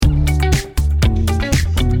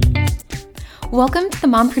Welcome to the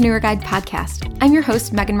Mompreneur Guide podcast. I'm your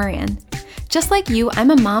host, Megan Moran. Just like you, I'm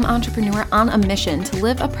a mom entrepreneur on a mission to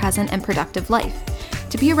live a present and productive life,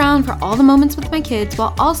 to be around for all the moments with my kids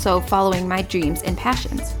while also following my dreams and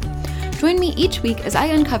passions. Join me each week as I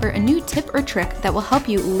uncover a new tip or trick that will help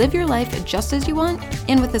you live your life just as you want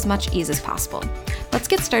and with as much ease as possible. Let's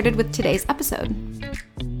get started with today's episode.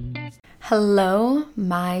 Hello,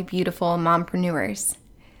 my beautiful mompreneurs.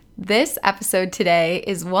 This episode today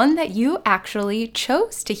is one that you actually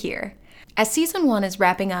chose to hear. As season 1 is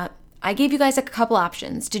wrapping up, I gave you guys a couple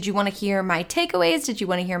options. Did you want to hear my takeaways? Did you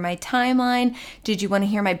want to hear my timeline? Did you want to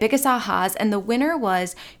hear my biggest ahas? And the winner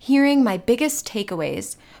was hearing my biggest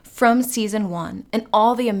takeaways from season 1 and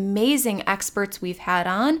all the amazing experts we've had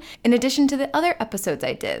on, in addition to the other episodes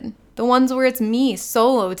I did. The ones where it's me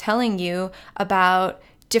solo telling you about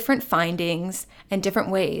different findings and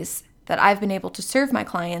different ways that I've been able to serve my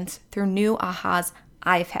clients through new ahas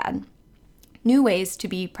I've had. New ways to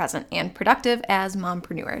be present and productive as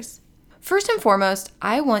mompreneurs. First and foremost,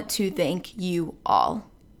 I want to thank you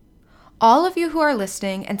all. All of you who are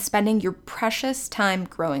listening and spending your precious time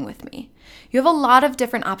growing with me. You have a lot of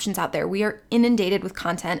different options out there. We are inundated with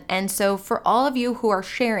content. And so for all of you who are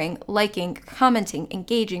sharing, liking, commenting,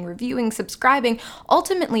 engaging, reviewing, subscribing,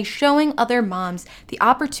 ultimately showing other moms the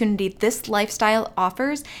opportunity this lifestyle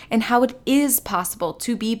offers and how it is possible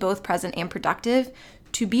to be both present and productive,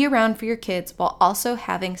 to be around for your kids while also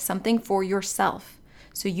having something for yourself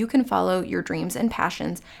so you can follow your dreams and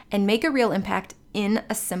passions and make a real impact in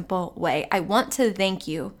a simple way. I want to thank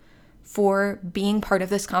you for being part of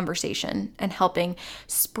this conversation and helping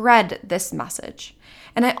spread this message.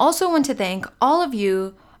 And I also want to thank all of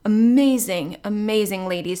you amazing, amazing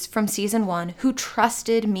ladies from season 1 who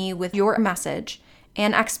trusted me with your message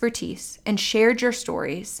and expertise and shared your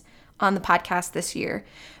stories on the podcast this year.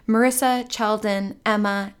 Marissa, Cheldon,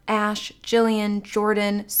 Emma, Ash, Jillian,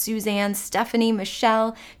 Jordan, Suzanne, Stephanie,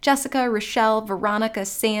 Michelle, Jessica, Rochelle, Veronica,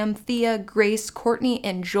 Sam, Thea, Grace, Courtney,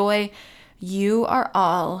 and Joy. You are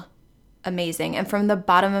all amazing. And from the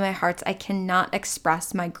bottom of my heart, I cannot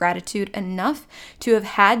express my gratitude enough to have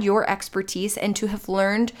had your expertise and to have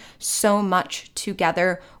learned so much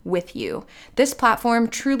together with you. This platform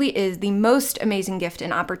truly is the most amazing gift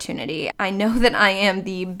and opportunity. I know that I am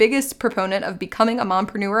the biggest proponent of becoming a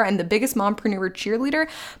mompreneur and the biggest mompreneur cheerleader,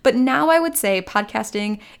 but now I would say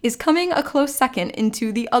podcasting is coming a close second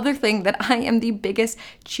into the other thing that I am the biggest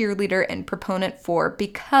cheerleader and proponent for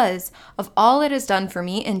because of all it has done for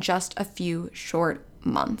me in just a few short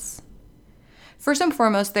months. First and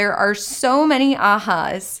foremost, there are so many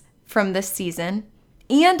ahas from this season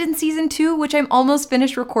and in season 2, which I'm almost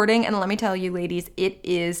finished recording. And let me tell you, ladies, it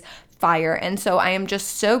is fire. And so I am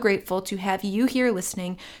just so grateful to have you here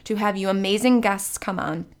listening, to have you amazing guests come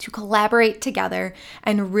on, to collaborate together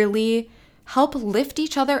and really help lift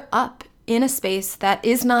each other up in a space that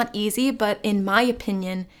is not easy, but in my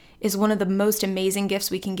opinion, is one of the most amazing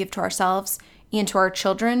gifts we can give to ourselves and to our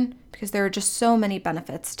children, because there are just so many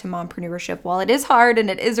benefits to mompreneurship. While it is hard and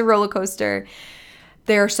it is a roller coaster,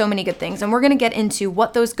 there are so many good things, and we're going to get into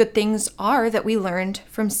what those good things are that we learned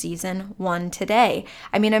from season 1 today.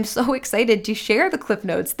 I mean, I'm so excited to share the cliff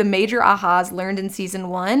notes, the major ahas learned in season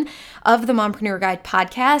 1 of the Mompreneur Guide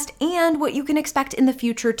podcast, and what you can expect in the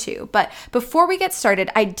future too. But before we get started,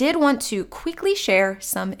 I did want to quickly share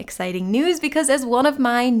some exciting news because as one of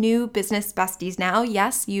my new business besties now,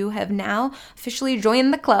 yes, you have now officially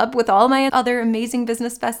joined the club with all my other amazing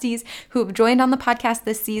business besties who have joined on the podcast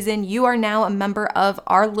this season. You are now a member of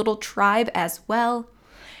our little tribe as well.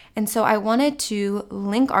 And so I wanted to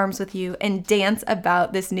link arms with you and dance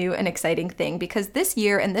about this new and exciting thing because this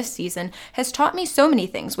year and this season has taught me so many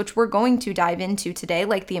things, which we're going to dive into today,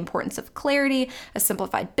 like the importance of clarity, a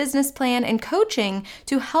simplified business plan, and coaching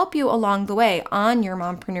to help you along the way on your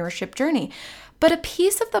mompreneurship journey. But a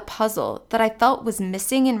piece of the puzzle that I felt was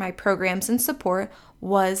missing in my programs and support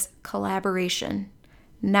was collaboration,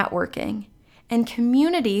 networking, and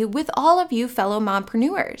community with all of you fellow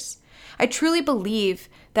mompreneurs. I truly believe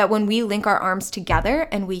that when we link our arms together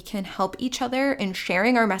and we can help each other in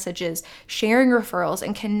sharing our messages, sharing referrals,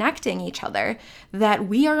 and connecting each other, that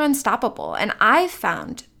we are unstoppable. And I've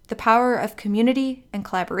found the power of community and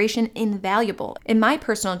collaboration invaluable in my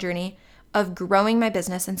personal journey of growing my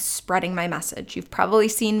business and spreading my message. You've probably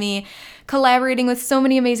seen me collaborating with so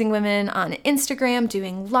many amazing women on Instagram,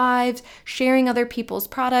 doing lives, sharing other people's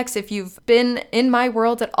products. If you've been in my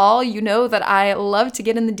world at all, you know that I love to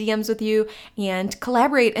get in the DMs with you and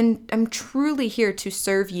collaborate, and I'm truly here to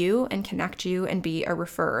serve you and connect you and be a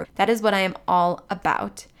referrer. That is what I am all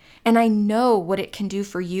about. And I know what it can do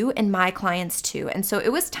for you and my clients too. And so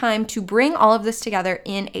it was time to bring all of this together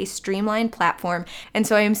in a streamlined platform. And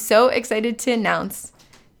so I am so excited to announce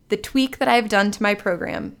the tweak that I've done to my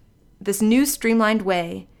program, this new streamlined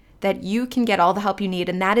way that you can get all the help you need,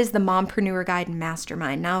 and that is the Mompreneur Guide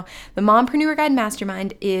Mastermind. Now, the Mompreneur Guide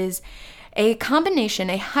Mastermind is a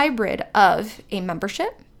combination, a hybrid of a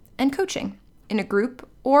membership and coaching in a group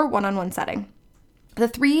or one-on-one setting. The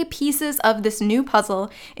 3 pieces of this new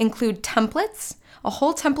puzzle include templates, a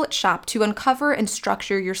whole template shop to uncover and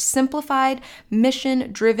structure your simplified,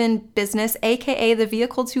 mission-driven business, aka the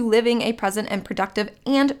vehicle to living a present and productive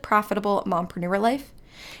and profitable mompreneur life.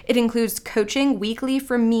 It includes coaching weekly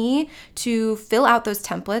from me to fill out those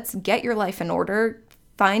templates, get your life in order,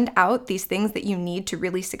 find out these things that you need to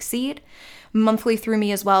really succeed. Monthly through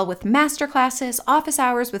me as well with masterclasses, office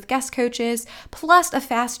hours with guest coaches, plus a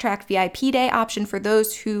fast-track VIP day option for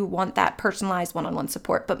those who want that personalized one-on-one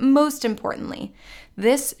support. But most importantly,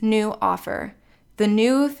 this new offer, the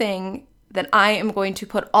new thing that I am going to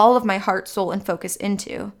put all of my heart, soul, and focus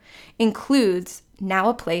into, includes now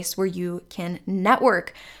a place where you can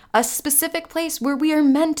network, a specific place where we are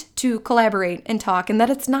meant to collaborate and talk, and that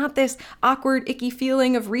it's not this awkward, icky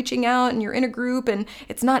feeling of reaching out and you're in a group and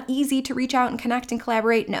it's not easy to reach out and connect and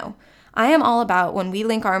collaborate. No, I am all about when we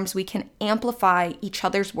link arms, we can amplify each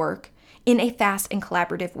other's work in a fast and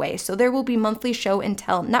collaborative way. So there will be monthly show and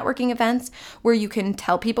tell networking events where you can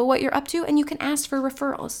tell people what you're up to and you can ask for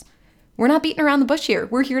referrals. We're not beating around the bush here.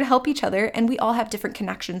 We're here to help each other, and we all have different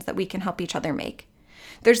connections that we can help each other make.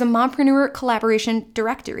 There's a Mompreneur collaboration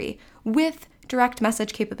directory with direct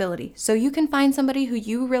message capability. So you can find somebody who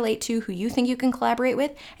you relate to, who you think you can collaborate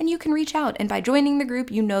with, and you can reach out. And by joining the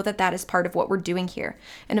group, you know that that is part of what we're doing here.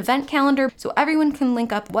 An event calendar so everyone can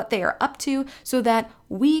link up what they are up to so that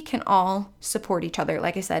we can all support each other,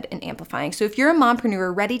 like I said, in amplifying. So if you're a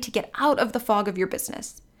mompreneur ready to get out of the fog of your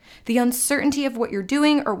business, the uncertainty of what you're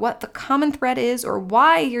doing or what the common thread is or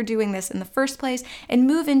why you're doing this in the first place, and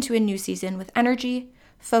move into a new season with energy,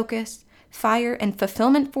 focus, fire, and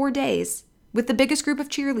fulfillment for days with the biggest group of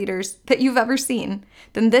cheerleaders that you've ever seen,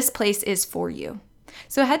 then this place is for you.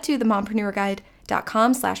 So head to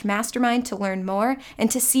themompreneurguide.com/mastermind to learn more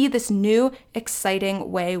and to see this new,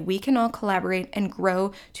 exciting way we can all collaborate and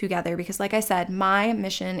grow together. Because like I said, my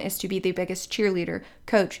mission is to be the biggest cheerleader,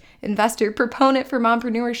 coach, investor, proponent for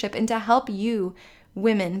mompreneurship, and to help you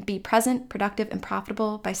women be present, productive, and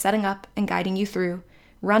profitable by setting up and guiding you through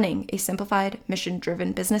running a simplified,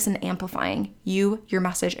 mission-driven business and amplifying you, your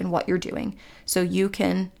message, and what you're doing so you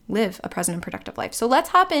can live a present and productive life. So let's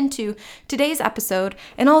hop into today's episode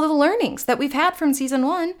and all the learnings that we've had from season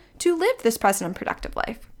 1 to live this present and productive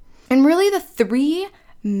life. And really the 3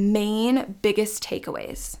 main biggest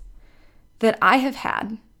takeaways that I have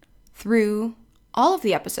had through all of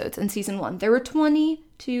the episodes in season 1. There were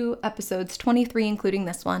 22 episodes, 23 including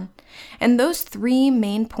this one. And those 3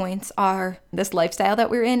 main points are this lifestyle that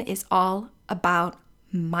we're in is all about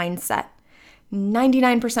mindset.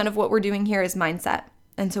 99% of what we're doing here is mindset.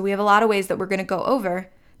 And so we have a lot of ways that we're going to go over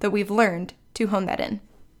that we've learned to hone that in.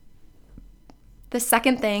 The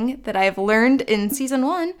second thing that I have learned in season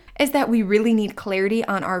 1 is that we really need clarity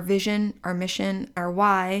on our vision, our mission, our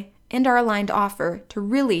why, and our aligned offer to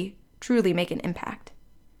really truly make an impact.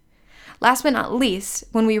 Last but not least,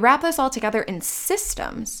 when we wrap this all together in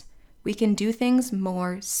systems, we can do things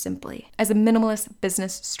more simply. As a minimalist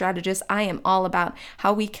business strategist, I am all about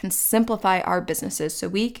how we can simplify our businesses so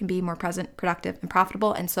we can be more present, productive, and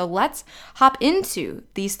profitable. And so let's hop into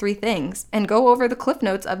these 3 things and go over the cliff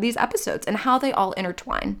notes of these episodes and how they all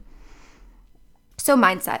intertwine. So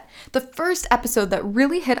mindset. The first episode that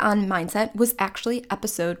really hit on mindset was actually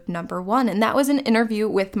episode number 1, and that was an interview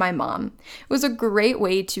with my mom. It was a great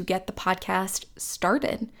way to get the podcast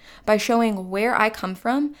started by showing where I come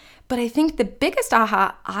from, but I think the biggest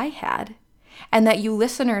aha I had, and that you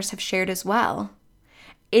listeners have shared as well,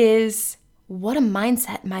 is what a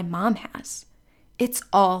mindset my mom has. It's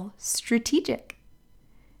all strategic.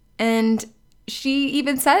 And she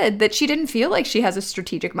even said that she didn't feel like she has a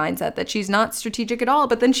strategic mindset, that she's not strategic at all.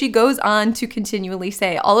 But then she goes on to continually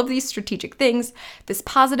say all of these strategic things, this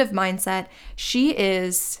positive mindset. She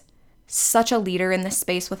is such a leader in this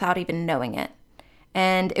space without even knowing it.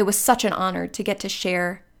 And it was such an honor to get to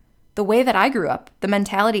share the way that I grew up, the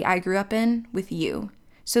mentality I grew up in with you,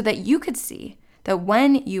 so that you could see that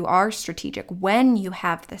when you are strategic, when you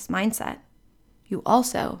have this mindset, you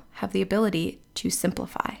also have the ability to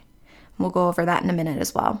simplify. We'll go over that in a minute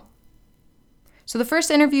as well. So the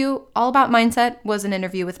first interview, all about mindset, was an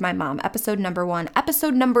interview with my mom, episode number 1.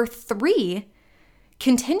 Episode number 3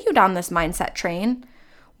 continued on this mindset train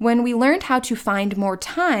when we learned how to find more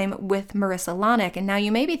time with Marissa Lonick. And now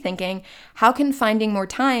you may be thinking, how can finding more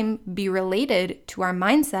time be related to our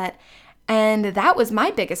mindset? And that was my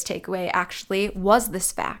biggest takeaway, actually, was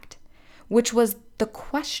this fact, which was the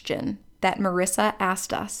question that Marissa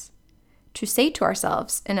asked us to say to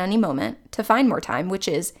ourselves in any moment to find more time, which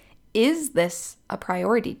is this a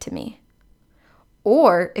priority to me?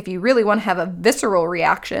 Or if you really want to have a visceral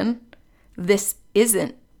reaction, this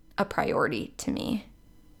isn't a priority to me.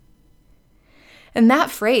 And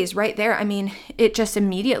that phrase right there, I mean, it just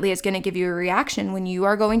immediately is going to give you a reaction when you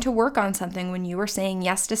are going to work on something, when you are saying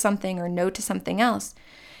yes to something or no to something else.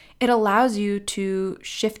 It allows you to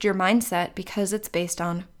shift your mindset because it's based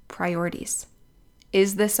on priorities.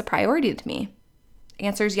 Is this a priority to me?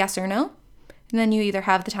 Answer is yes or no. And then you either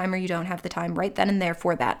have the time or you don't have the time right then and there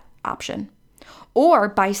for that option. Or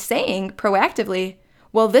by saying proactively,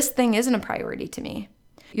 well, this thing isn't a priority to me.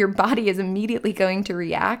 Your body is immediately going to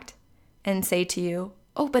react and say to you,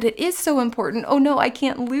 oh, but it is so important. Oh no, I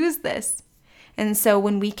can't lose this. And so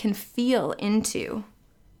when we can feel into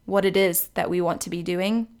what it is that we want to be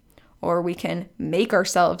doing, or we can make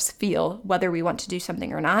ourselves feel whether we want to do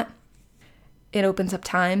something or not, it opens up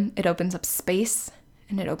time, it opens up space,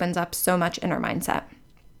 and it opens up so much in our mindset.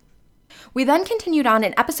 We then continued on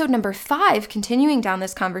in episode number 5, continuing down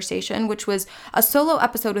this conversation, which was a solo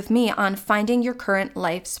episode with me on finding your current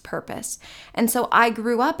life's purpose. And so I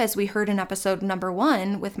grew up, as we heard in episode number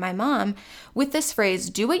 1 with my mom, with this phrase,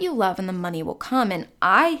 do what you love and the money will come. And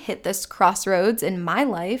I hit this crossroads in my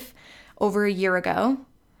life over a year ago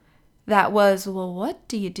that was, well, what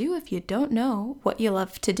do you do if you don't know what you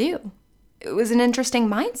love to do? It was an interesting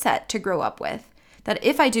mindset to grow up with, that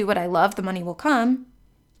if I do what I love, the money will come.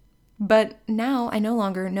 But now I no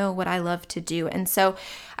longer know what I love to do. And so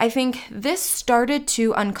I think this started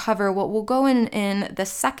to uncover what will go in the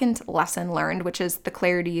second lesson learned, which is the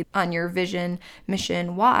clarity on your vision,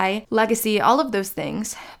 mission, why, legacy, all of those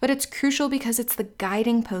things. But it's crucial because it's the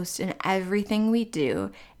guiding post in everything we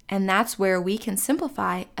do. And that's where we can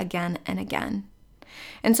simplify again and again.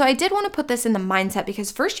 And so I did want to put this in the mindset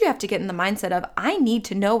because first you have to get in the mindset of I need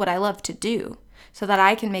to know what I love to do so that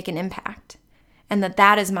I can make an impact. And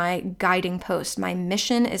that is my guiding post. My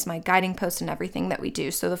mission is my guiding post in everything that we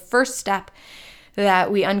do. So the first step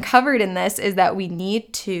that we uncovered in this is that we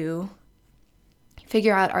need to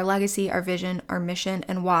figure out our legacy, our vision, our mission,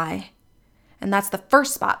 and why. And that's the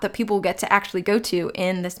first spot that people get to actually go to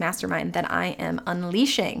in this mastermind that I am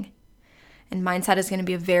unleashing. And mindset is going to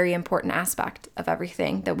be a very important aspect of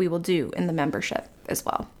everything that we will do in the membership as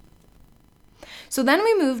well. So then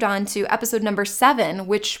we moved on to episode number 7,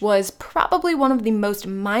 which was probably one of the most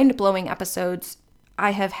mind-blowing episodes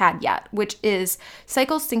I have had yet, which is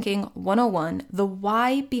Cycle Syncing 101, The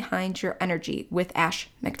Why Behind Your Energy with Ash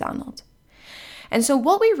McDonald. And so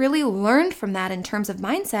what we really learned from that in terms of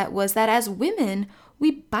mindset was that as women,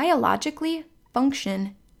 we biologically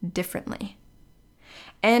function differently.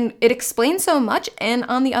 And it explains so much, and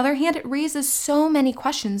on the other hand, it raises so many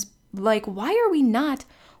questions like, why are we not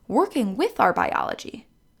working with our biology?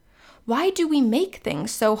 Why do we make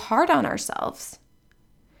things so hard on ourselves?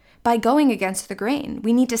 By going against the grain,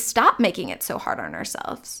 we need to stop making it so hard on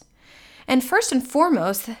ourselves. And first and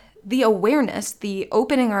foremost, the awareness, the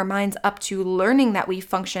opening our minds up to learning that we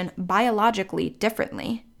function biologically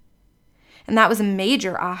differently. And that was a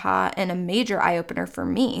major aha and a major eye-opener for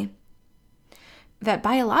me. That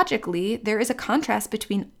biologically, there is a contrast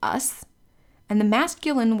between us and the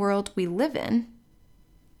masculine world we live in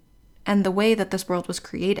and the way that this world was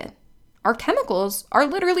created. Our chemicals are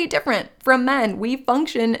literally different from men. We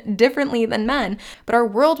function differently than men, but our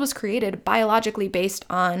world was created biologically based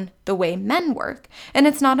on the way men work. And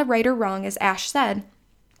it's not a right or wrong, as Ash said.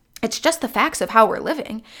 It's just the facts of how we're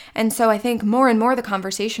living. And so I think more and more the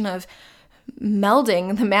conversation of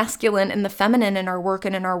melding the masculine and the feminine in our work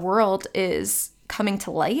and in our world is coming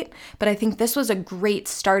to light. But I think this was a great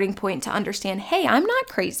starting point to understand, hey, I'm not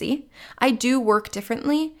crazy. I do work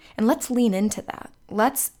differently, and let's lean into that.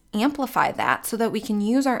 Let's amplify that so that we can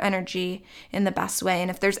use our energy in the best way.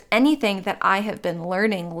 And if there's anything that I have been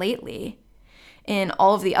learning lately in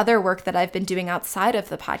all of the other work that I've been doing outside of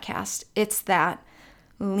the podcast, it's that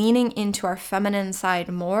leaning into our feminine side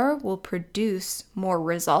more will produce more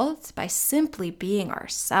results by simply being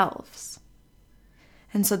ourselves.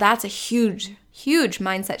 And so that's a huge, huge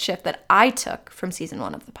mindset shift that I took from season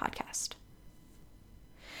 1 of the podcast.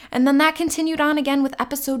 And then that continued on again with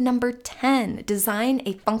episode number 10, Design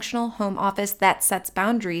a Functional Home Office That Sets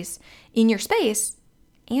Boundaries in Your Space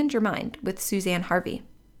and Your Mind with Suzanne Harvey.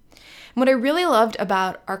 And what I really loved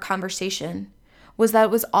about our conversation was that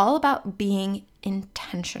it was all about being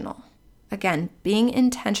intentional Again, being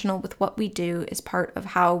intentional with what we do is part of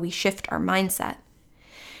how we shift our mindset.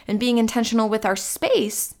 And being intentional with our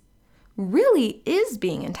space really is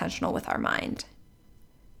being intentional with our mind,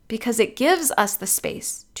 because it gives us the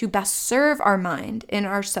space to best serve our mind in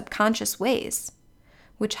our subconscious ways,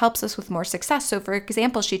 which helps us with more success. So for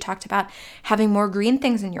example, she talked about having more green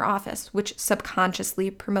things in your office, which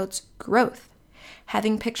subconsciously promotes growth.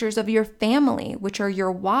 Having pictures of your family, which are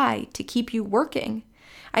your why to keep you working.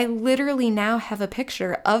 I literally now have a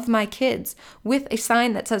picture of my kids with a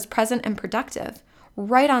sign that says present and productive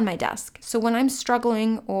right on my desk. So when I'm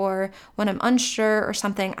struggling or when I'm unsure or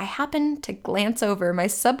something, I happen to glance over. My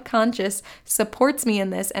subconscious supports me in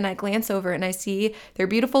this, and I glance over and I see their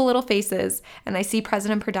beautiful little faces, and I see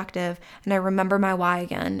present and productive, and I remember my why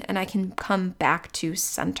again, and I can come back to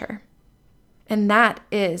center. And that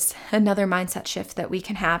is another mindset shift that we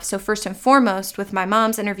can have. So first and foremost, with my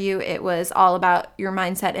mom's interview, it was all about your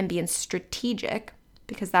mindset and being strategic,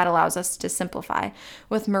 because that allows us to simplify.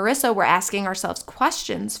 With Marissa, we're asking ourselves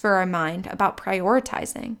questions for our mind about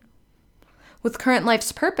prioritizing. With Current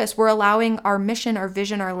Life's Purpose, we're allowing our mission, our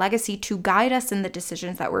vision, our legacy to guide us in the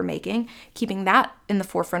decisions that we're making, keeping that in the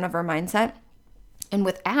forefront of our mindset. And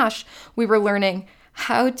with Ash, we were learning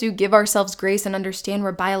how to give ourselves grace and understand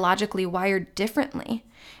we're biologically wired differently.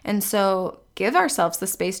 And so give ourselves the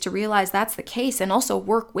space to realize that's the case and also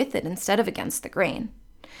work with it instead of against the grain.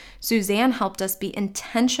 Suzanne helped us be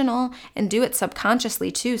intentional and do it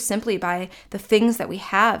subconsciously too, simply by the things that we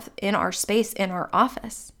have in our space, in our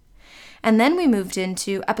office. And then we moved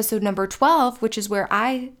into episode number 12, which is where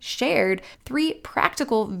I shared 3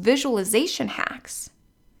 practical visualization hacks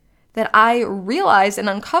that I realized and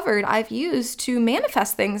uncovered I've used to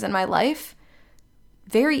manifest things in my life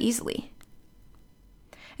very easily.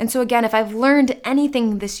 And so again, if I've learned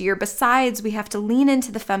anything this year, besides we have to lean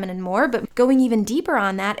into the feminine more, but going even deeper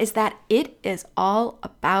on that, is that it is all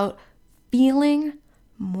about feeling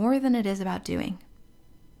more than it is about doing.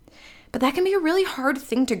 But that can be a really hard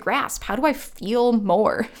thing to grasp. How do I feel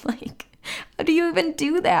more? How do you even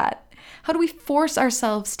do that? How do we force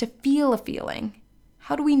ourselves to feel a feeling?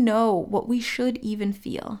 How do we know what we should even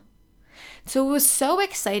feel? So it was so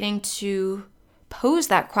exciting to pose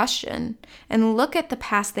that question and look at the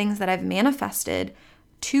past things that I've manifested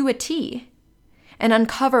to a T and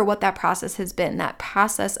uncover what that process has been, that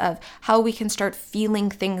process of how we can start feeling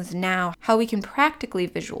things now, how we can practically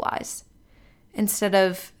visualize instead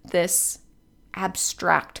of this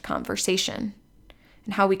abstract conversation,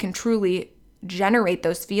 and how we can truly generate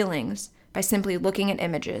those feelings by simply looking at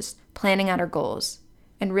images, planning out our goals,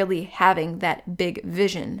 and really having that big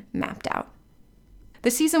vision mapped out.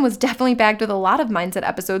 The season was definitely bagged with a lot of mindset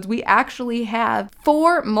episodes. We actually have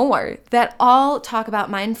 4 more that all talk about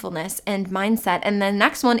mindfulness and mindset. And the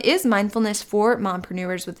next one is Mindfulness for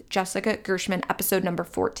Mompreneurs with Jessica Gershman, episode number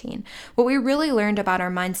 14. What we really learned about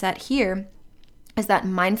our mindset here is that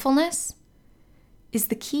mindfulness is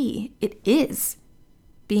the key. It is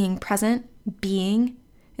being present, being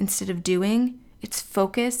instead of doing. It's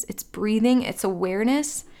focus, it's breathing, it's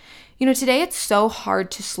awareness. Today it's so hard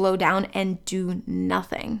to slow down and do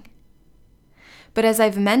nothing. But as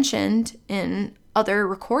I've mentioned in other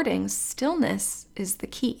recordings, stillness is the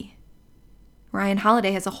key. Ryan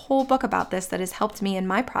Holiday has a whole book about this that has helped me in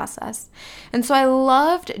my process. And so I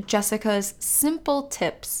loved Jessica's simple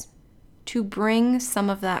tips to bring some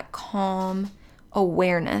of that calm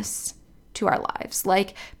awareness to our lives,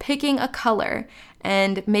 like picking a color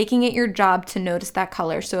and making it your job to notice that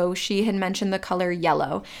color. So she had mentioned the color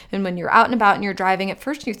yellow. And when you're out and about and you're driving, at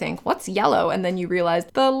first you think, what's yellow? And then you realize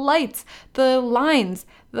the lights, the lines,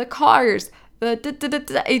 the cars,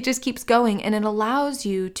 it just keeps going. And it allows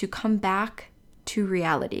you to come back to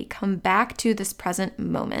reality, come back to this present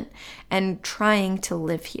moment and trying to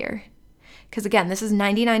live here. Because again, this is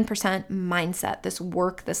 99% mindset, this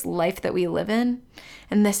work, this life that we live in.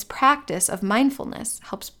 And this practice of mindfulness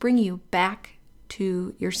helps bring you back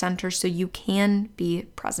to your center so you can be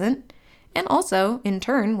present. And also, in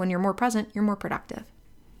turn, when you're more present, you're more productive.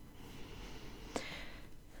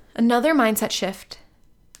 Another mindset shift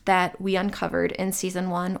that we uncovered in season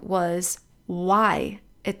 1 was why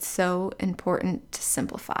it's so important to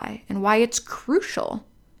simplify and why it's crucial,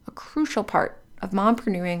 a crucial part of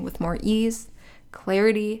mompreneuring with more ease,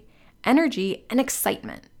 clarity, energy, and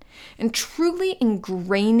excitement. And truly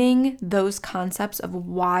ingraining those concepts of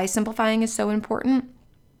why simplifying is so important,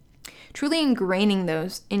 truly ingraining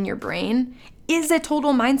those in your brain is a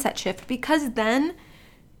total mindset shift, because then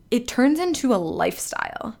it turns into a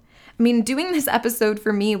lifestyle. I mean, doing this episode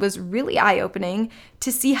for me was really eye-opening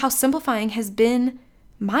to see how simplifying has been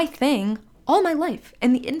my thing all my life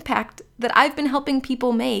and the impact that I've been helping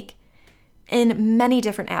people make in many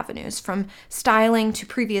different avenues, from styling to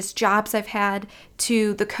previous jobs I've had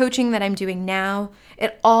to the coaching that I'm doing now.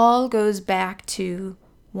 It all goes back to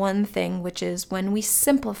one thing, which is when we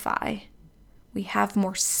simplify, we have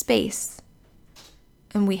more space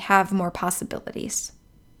and we have more possibilities.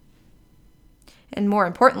 And more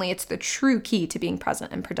importantly, it's the true key to being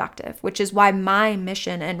present and productive, which is why my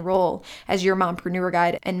mission and role as your mompreneur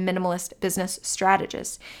guide and minimalist business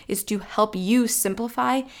strategist is to help you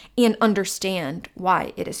simplify and understand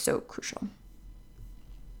why it is so crucial.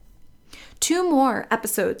 2 more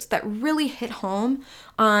episodes that really hit home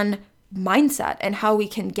on mindset and how we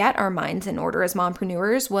can get our minds in order as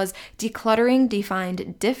mompreneurs was Decluttering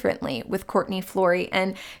Defined Differently with Courtney Flory.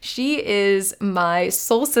 And she is my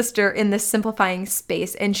soul sister in this simplifying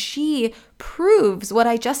space. And she proves what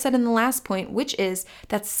I just said in the last point, which is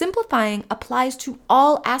that simplifying applies to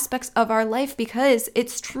all aspects of our life because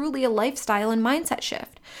it's truly a lifestyle and mindset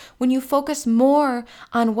shift. When you focus more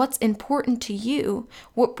on what's important to you,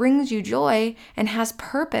 what brings you joy and has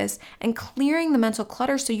purpose, and clearing the mental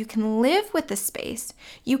clutter so you can live with the space,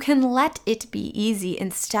 you can let it be easy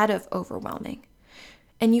instead of overwhelming.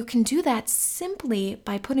 And you can do that simply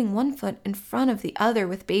by putting one foot in front of the other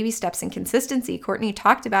with baby steps and consistency. Courtney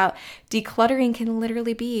talked about decluttering can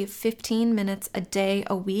literally be 15 minutes a day,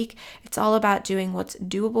 a week. It's all about doing what's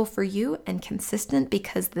doable for you and consistent,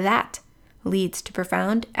 because that leads to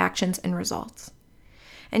profound actions and results.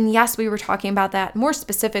 And yes, we were talking about that more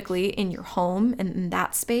specifically in your home and in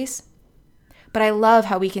that space. But I love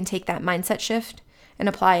how we can take that mindset shift and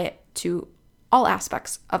apply it to all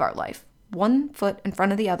aspects of our life. One foot in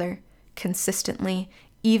front of the other, consistently,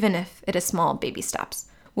 even if it is small baby steps,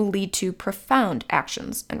 will lead to profound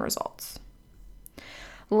actions and results.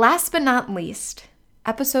 Last but not least,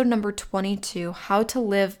 episode number 22, How to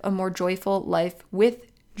Live a More Joyful Life with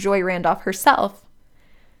Joy Randolph herself,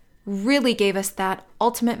 really gave us that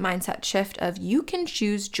ultimate mindset shift of you can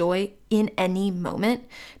choose joy in any moment,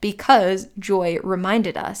 because Joy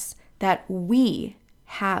reminded us that we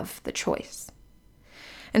have the choice.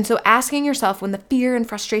 And so asking yourself when the fear and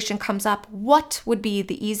frustration comes up, what would be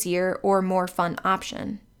the easier or more fun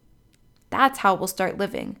option? That's how we'll start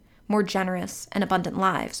living more generous and abundant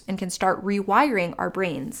lives and can start rewiring our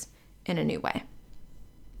brains in a new way.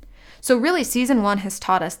 So really, season 1 has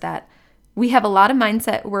taught us that we have a lot of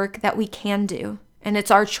mindset work that we can do, and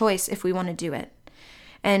it's our choice if we want to do it.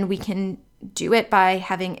 And we can do it by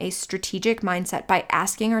having a strategic mindset, by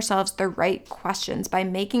asking ourselves the right questions, by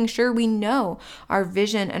making sure we know our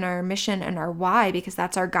vision and our mission and our why, because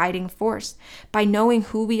that's our guiding force, by knowing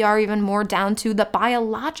who we are even more down to the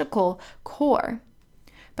biological core,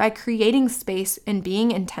 by creating space and being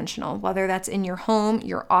intentional, whether that's in your home,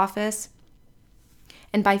 your office,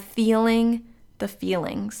 and by feeling the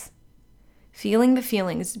feelings. Feeling the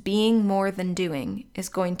feelings, being more than doing, is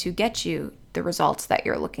going to get you the results that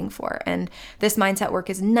you're looking for. And this mindset work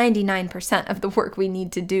is 99% of the work we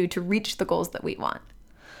need to do to reach the goals that we want.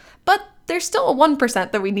 But there's still a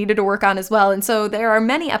 1% that we needed to work on as well. And so there are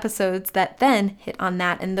many episodes that then hit on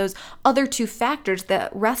that. And those other 2 factors, the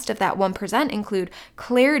rest of that 1%, include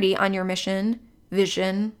clarity on your mission,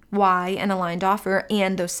 vision, why, and aligned offer,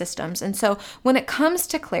 and those systems. And so when it comes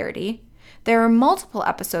to clarity, there are multiple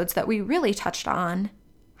episodes that we really touched on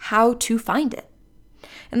how to find it.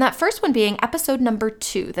 And that first one being episode number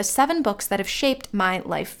 2, the 7 books that have shaped my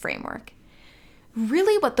life framework.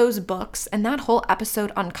 Really what those books and that whole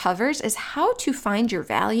episode uncovers is how to find your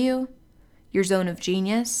value, your zone of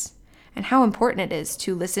genius, and how important it is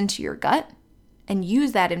to listen to your gut and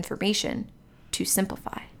use that information to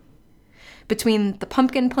simplify. Between The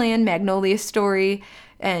Pumpkin Plan, Magnolia Story,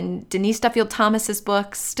 and Denise Duffield Thomas's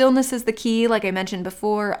books, Stillness is the Key, like I mentioned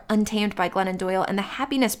before, Untamed by Glennon Doyle, and The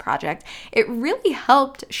Happiness Project, it really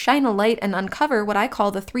helped shine a light and uncover what I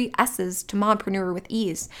call the 3 S's to Mompreneur with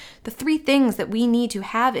Ease. The 3 things that we need to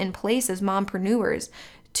have in place as mompreneurs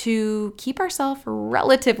to keep ourselves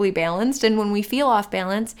relatively balanced. And when we feel off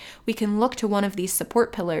balance, we can look to one of these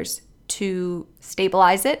support pillars to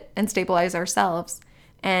stabilize it and stabilize ourselves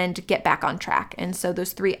and get back on track. And so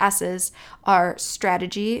those 3 S's are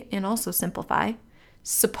strategy and also simplify,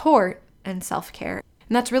 support, and self-care.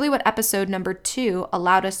 And that's really what episode number 2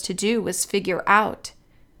 allowed us to do, was figure out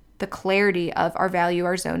the clarity of our value,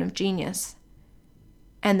 our zone of genius.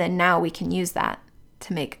 And then now we can use that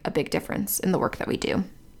to make a big difference in the work that we do.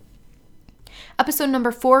 Episode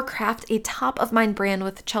number 4, Craft a Top-of-Mind Brand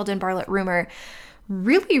with Cheldon Barlett Rumor,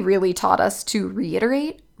 really taught us to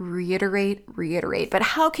reiterate. But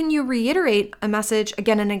how can you reiterate a message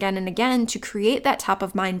again and again and again to create that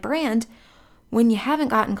top-of-mind brand when you haven't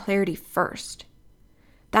gotten clarity first?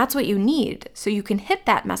 That's what you need so you can hit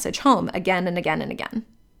that message home again and again and again.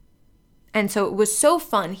 And so it was so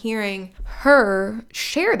fun hearing her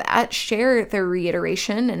share their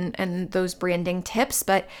reiteration and those branding tips,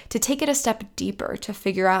 but to take it a step deeper, to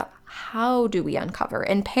figure out how do we uncover,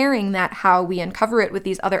 and pairing that how we uncover it with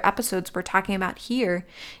these other episodes we're talking about here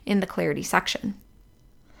in the clarity section.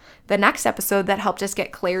 The next episode that helped us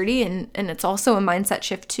get clarity, and it's also a mindset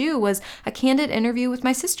shift too, was a candid interview with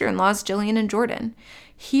my sister-in-laws, Jillian and Jordan.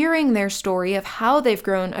 Hearing their story of how they've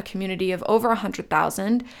grown a community of over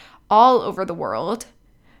 100,000 all over the world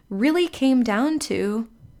really came down to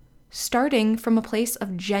starting from a place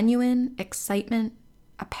of genuine excitement,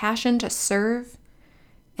 a passion to serve,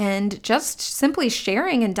 and just simply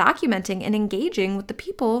sharing and documenting and engaging with the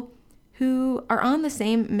people who are on the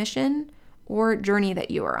same mission or journey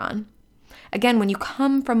that you are on. Again, when you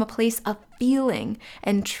come from a place of feeling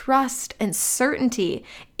and trust and certainty,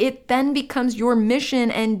 it then becomes your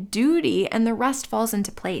mission and duty, and the rest falls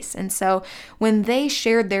into place. And so when they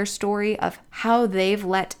shared their story of how they've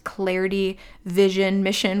let clarity, vision,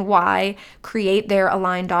 mission, why create their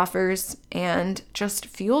aligned offers and just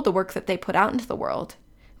fuel the work that they put out into the world,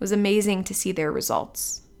 it was amazing to see their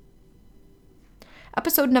results.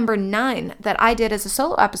 Episode number 9 that I did as a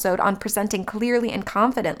solo episode on presenting clearly and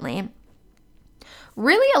confidently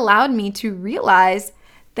really allowed me to realize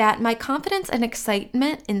that my confidence and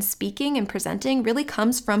excitement in speaking and presenting really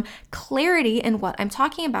comes from clarity in what I'm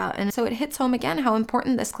talking about. And so it hits home again how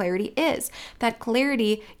important this clarity is. That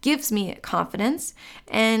clarity gives me confidence.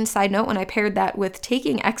 And side note, when I paired that with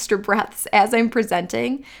taking extra breaths as I'm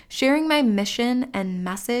presenting, sharing my mission and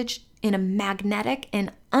message in a magnetic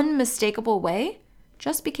and unmistakable way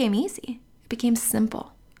just became easy. It became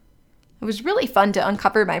simple. It was really fun to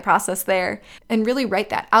uncover my process there and really write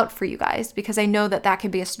that out for you guys, because I know that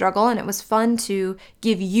can be a struggle, and it was fun to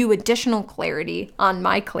give you additional clarity on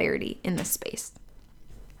my clarity in this space.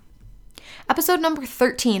 Episode number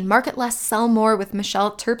 13, Market Less, Sell More with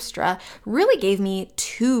Michelle Terpstra, really gave me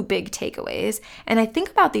 2 big takeaways, and I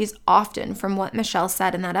think about these often from what Michelle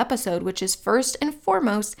said in that episode, which is first and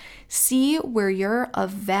foremost, see where you're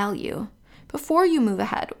of value before you move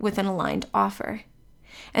ahead with an aligned offer.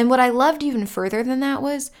 And what I loved even further than that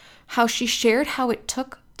was how she shared how it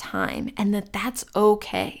took time and that that's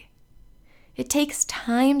okay. It takes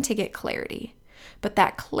time to get clarity, but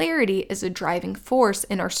that clarity is a driving force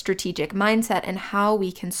in our strategic mindset and how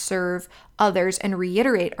we can serve others and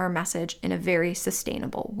reiterate our message in a very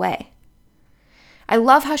sustainable way. I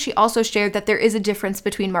love how she also shared that there is a difference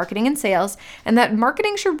between marketing and sales, and that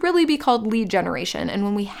marketing should really be called lead generation. And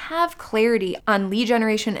when we have clarity on lead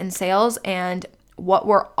generation and sales and what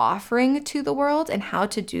we're offering to the world and how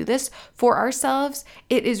to do this for ourselves,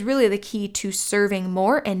 it is really the key to serving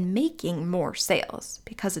more and making more sales,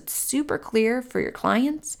 because it's super clear for your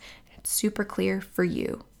clients, it's super clear for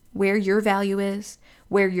you where your value is,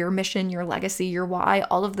 where your mission, your legacy, your why,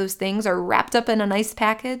 all of those things are wrapped up in a nice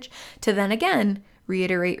package to then again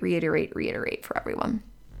reiterate for everyone.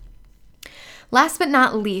 Last but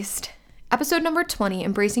not least, episode number 20,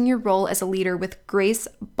 Embracing Your Role as a Leader with Grace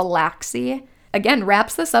Balaxy, again,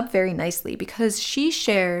 wraps this up very nicely, because she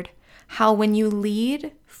shared how when you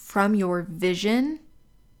lead from your vision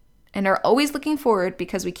and are always looking forward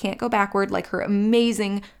because we can't go backward, like her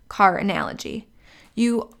amazing car analogy,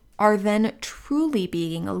 you are then truly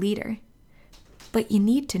being a leader. But you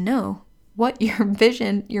need to know what your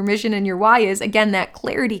vision, your mission, and your why is. Again, that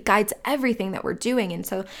clarity guides everything that we're doing. And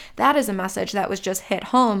so that is a message that was just hit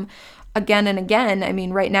home again and again. I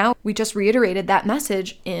mean, right now, we just reiterated that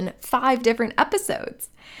message in 5 different episodes.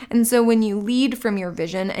 And so when you lead from your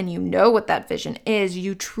vision and you know what that vision is,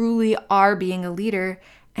 you truly are being a leader.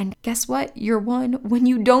 And guess what? You're one when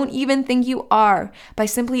you don't even think you are, by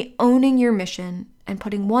simply owning your mission and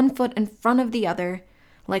putting one foot in front of the other,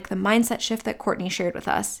 like the mindset shift that Courtney shared with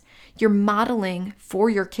us. You're modeling for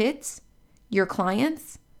your kids, your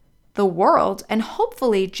clients, the world, and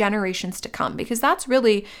hopefully generations to come, because that's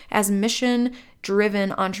really, as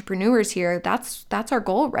mission-driven entrepreneurs here, that's our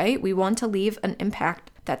goal, right? We want to leave an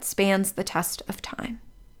impact that spans the test of time.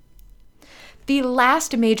 The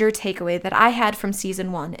last major takeaway that I had from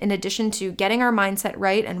season 1, in addition to getting our mindset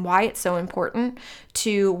right and why it's so important,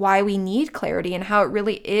 to why we need clarity and how it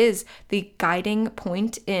really is the guiding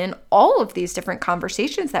point in all of these different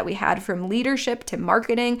conversations that we had, from leadership to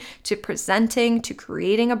marketing to presenting to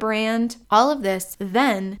creating a brand, all of this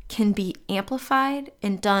then can be amplified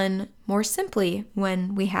and done more simply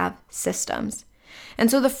when we have systems.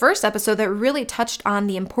 And so the first episode that really touched on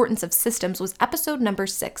the importance of systems was episode number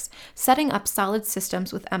 6, Setting Up Solid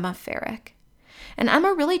Systems with Emma Farrick. And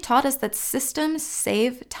Emma really taught us that systems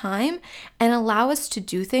save time and allow us to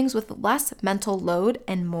do things with less mental load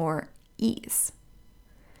and more ease.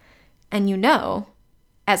 And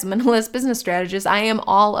as a minimalist business strategist, I am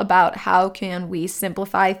all about how can we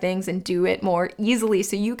simplify things and do it more easily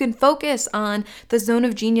so you can focus on the zone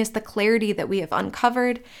of genius, the clarity that we have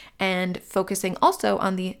uncovered, and focusing also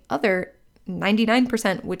on the other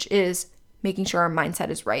 99%, which is making sure our mindset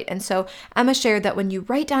is right. And so Emma shared that when you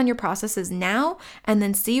write down your processes now and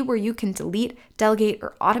then see where you can delete, delegate,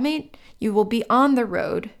 or automate, you will be on the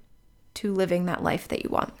road to living that life that you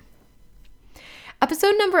want.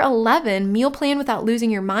 Episode number 11, Meal Plan Without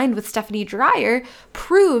Losing Your Mind with Stephanie Dreyer,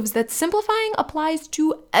 proves that simplifying applies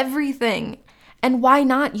to everything. And why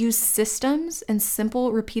not use systems and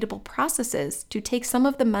simple, repeatable processes to take some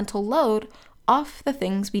of the mental load off the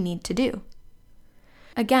things we need to do?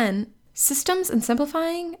 Again, systems and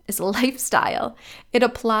simplifying is a lifestyle. It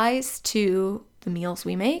applies to the meals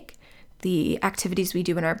we make, the activities we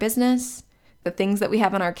do in our business, the things that we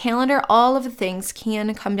have on our calendar. All of the things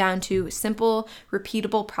can come down to simple,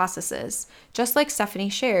 repeatable processes, just like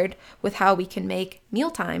Stephanie shared with how we can make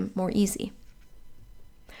mealtime more easy.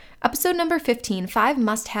 Episode number 15, 5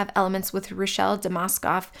 must-have elements with Rochelle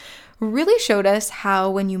Damaskoff, really showed us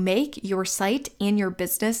how when you make your site and your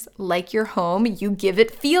business like your home, you give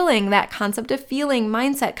it feeling. That concept of feeling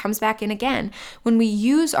mindset comes back in again. When we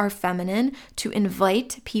use our feminine to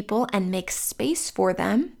invite people and make space for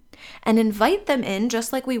them, and invite them in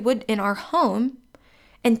just like we would in our home,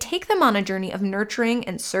 and take them on a journey of nurturing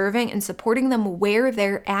and serving and supporting them where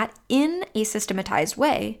they're at in a systematized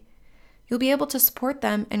way, you'll be able to support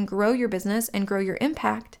them and grow your business and grow your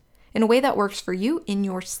impact in a way that works for you in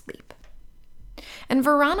your sleep. And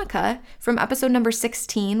Veronica, from episode number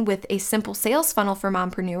 16 with a simple sales funnel for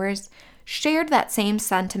mompreneurs, shared that same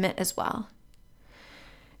sentiment as well.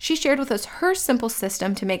 She shared with us her simple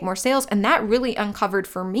system to make more sales, and that really uncovered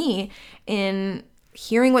for me in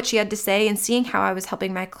hearing what she had to say and seeing how I was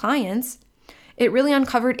helping my clients. It really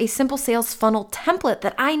uncovered a simple sales funnel template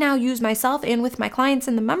that I now use myself and with my clients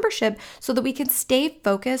in the membership so that we can stay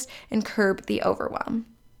focused and curb the overwhelm.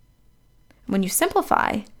 When you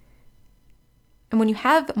simplify, and when you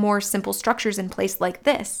have more simple structures in place like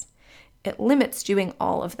this, it limits doing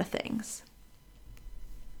all of the things.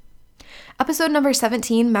 Episode number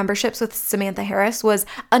 17, Memberships with Samantha Harris, was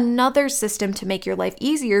another system to make your life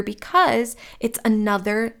easier because it's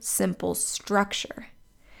another simple structure.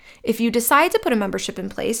 If you decide to put a membership in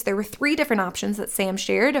place, there were 3 different options that Sam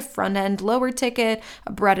shared: a front-end lower ticket,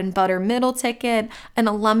 a bread and butter middle ticket, an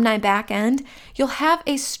alumni back end. You'll have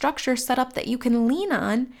a structure set up that you can lean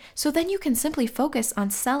on, so then you can simply focus on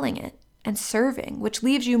selling it and serving, which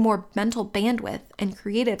leaves you more mental bandwidth and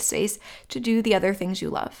creative space to do the other things you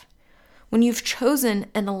love. When you've chosen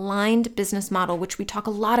an aligned business model, which we talk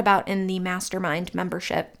a lot about in the Mastermind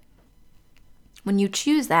membership, when you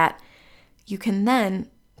choose that, you can then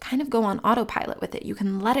kind of go on autopilot with it. You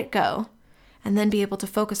can let it go and then be able to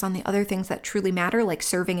focus on the other things that truly matter, like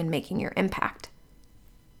serving and making your impact.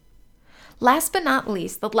 Last but not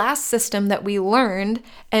least, the last system that we learned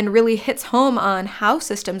and really hits home on how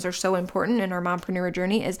systems are so important in our mompreneur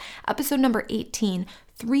journey is episode number 18,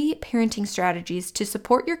 3 parenting strategies to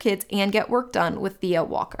support your kids and get work done with Thea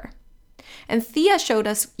Walker. And Thea showed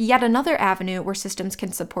us yet another avenue where systems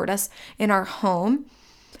can support us in our home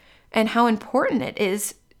and how important it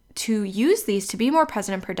is to use these to be more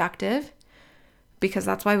present and productive, because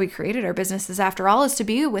that's why we created our businesses after all, is to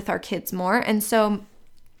be with our kids more. And so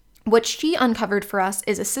what she uncovered for us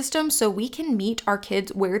is a system so we can meet our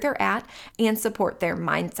kids where they're at and support their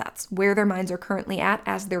mindsets, where their minds are currently at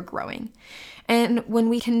as they're growing. And when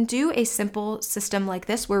we can do a simple system like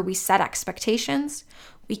this, where we set expectations,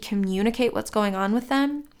 we communicate what's going on with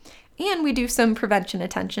them, and we do some prevention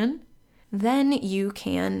attention, then you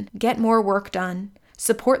can get more work done,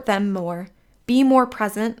 support them more, be more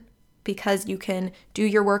present, because you can do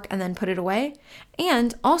your work and then put it away.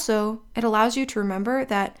 And also, it allows you to remember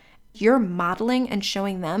that you're modeling and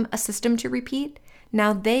showing them a system to repeat.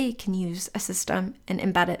 Now they can use a system and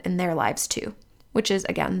embed it in their lives too, which is,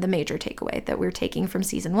 again, the major takeaway that we're taking from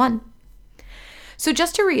season 1. So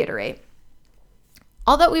just to reiterate,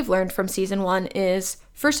 all that we've learned from season 1 is,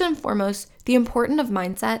 first and foremost, the importance of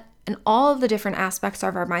mindset and all of the different aspects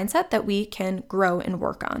of our mindset that we can grow and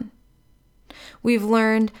work on. We've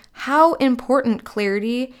learned how important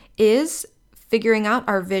clarity is, figuring out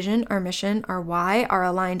our vision, our mission, our why, our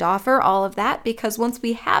aligned offer, all of that, because once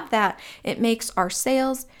we have that, it makes our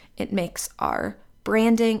sales, it makes our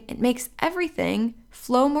branding, it makes everything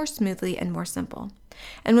flow more smoothly and more simple.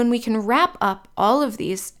 And when we can wrap up all of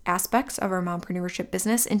these aspects of our mompreneurship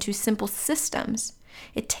business into simple systems,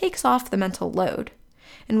 it takes off the mental load.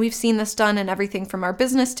 And we've seen this done in everything from our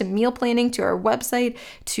business to meal planning to our website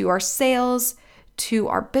to our sales to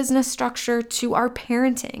our business structure to our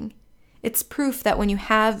parenting. It's proof that when you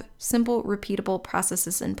have simple, repeatable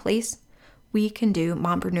processes in place, we can do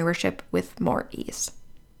mompreneurship with more ease.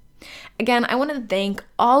 Again, I want to thank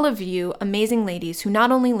all of you amazing ladies who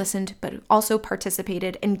not only listened, but also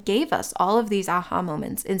participated and gave us all of these aha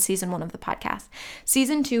moments in season 1 of the podcast.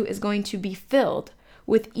 Season 2 is going to be filled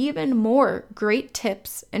with even more great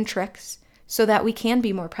tips and tricks so that we can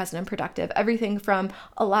be more present and productive. Everything from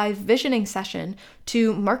a live visioning session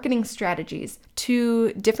to marketing strategies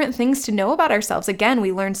to different things to know about ourselves. Again,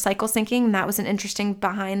 we learned cycle syncing, and that was an interesting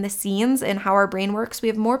behind the scenes and how our brain works. We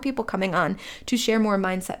have more people coming on to share more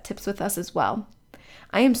mindset tips with us as well.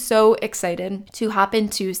 I am so excited to hop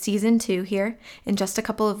into season 2 here in just a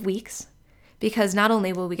couple of weeks, because not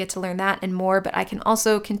only will we get to learn that and more, but I can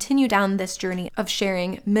also continue down this journey of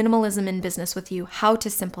sharing minimalism in business with you, how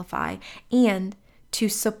to simplify, and to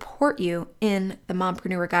support you in the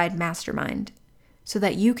Mompreneur Guide Mastermind so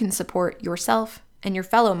that you can support yourself and your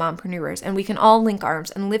fellow mompreneurs, and we can all link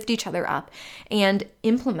arms and lift each other up and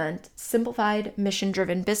implement simplified,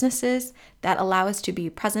 mission-driven businesses that allow us to be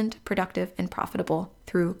present, productive, and profitable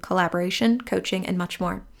through collaboration, coaching, and much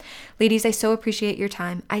more. Ladies, I so appreciate your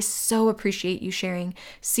time. I so appreciate you sharing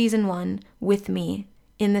season 1 with me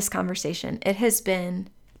in this conversation. It has been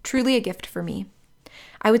truly a gift for me.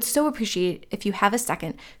 I would so appreciate if you have a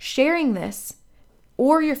second sharing this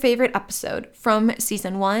or your favorite episode from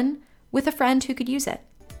season 1 with a friend who could use it.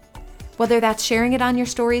 Whether that's sharing it on your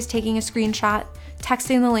stories, taking a screenshot,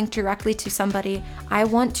 texting the link directly to somebody, I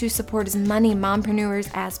want to support as many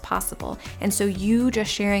mompreneurs as possible. And so you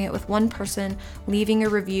just sharing it with one person, leaving a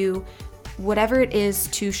review, whatever it is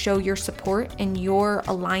to show your support and your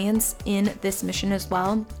alliance in this mission as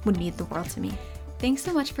well, would mean the world to me. Thanks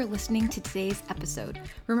so much for listening to today's episode.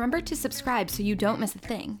 Remember to subscribe so you don't miss a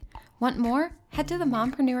thing. Want more? Head to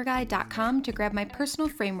themompreneurguide.com to grab my personal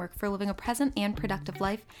framework for living a present and productive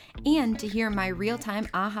life and to hear my real-time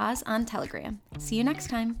ahas on Telegram. See you next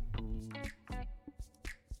time.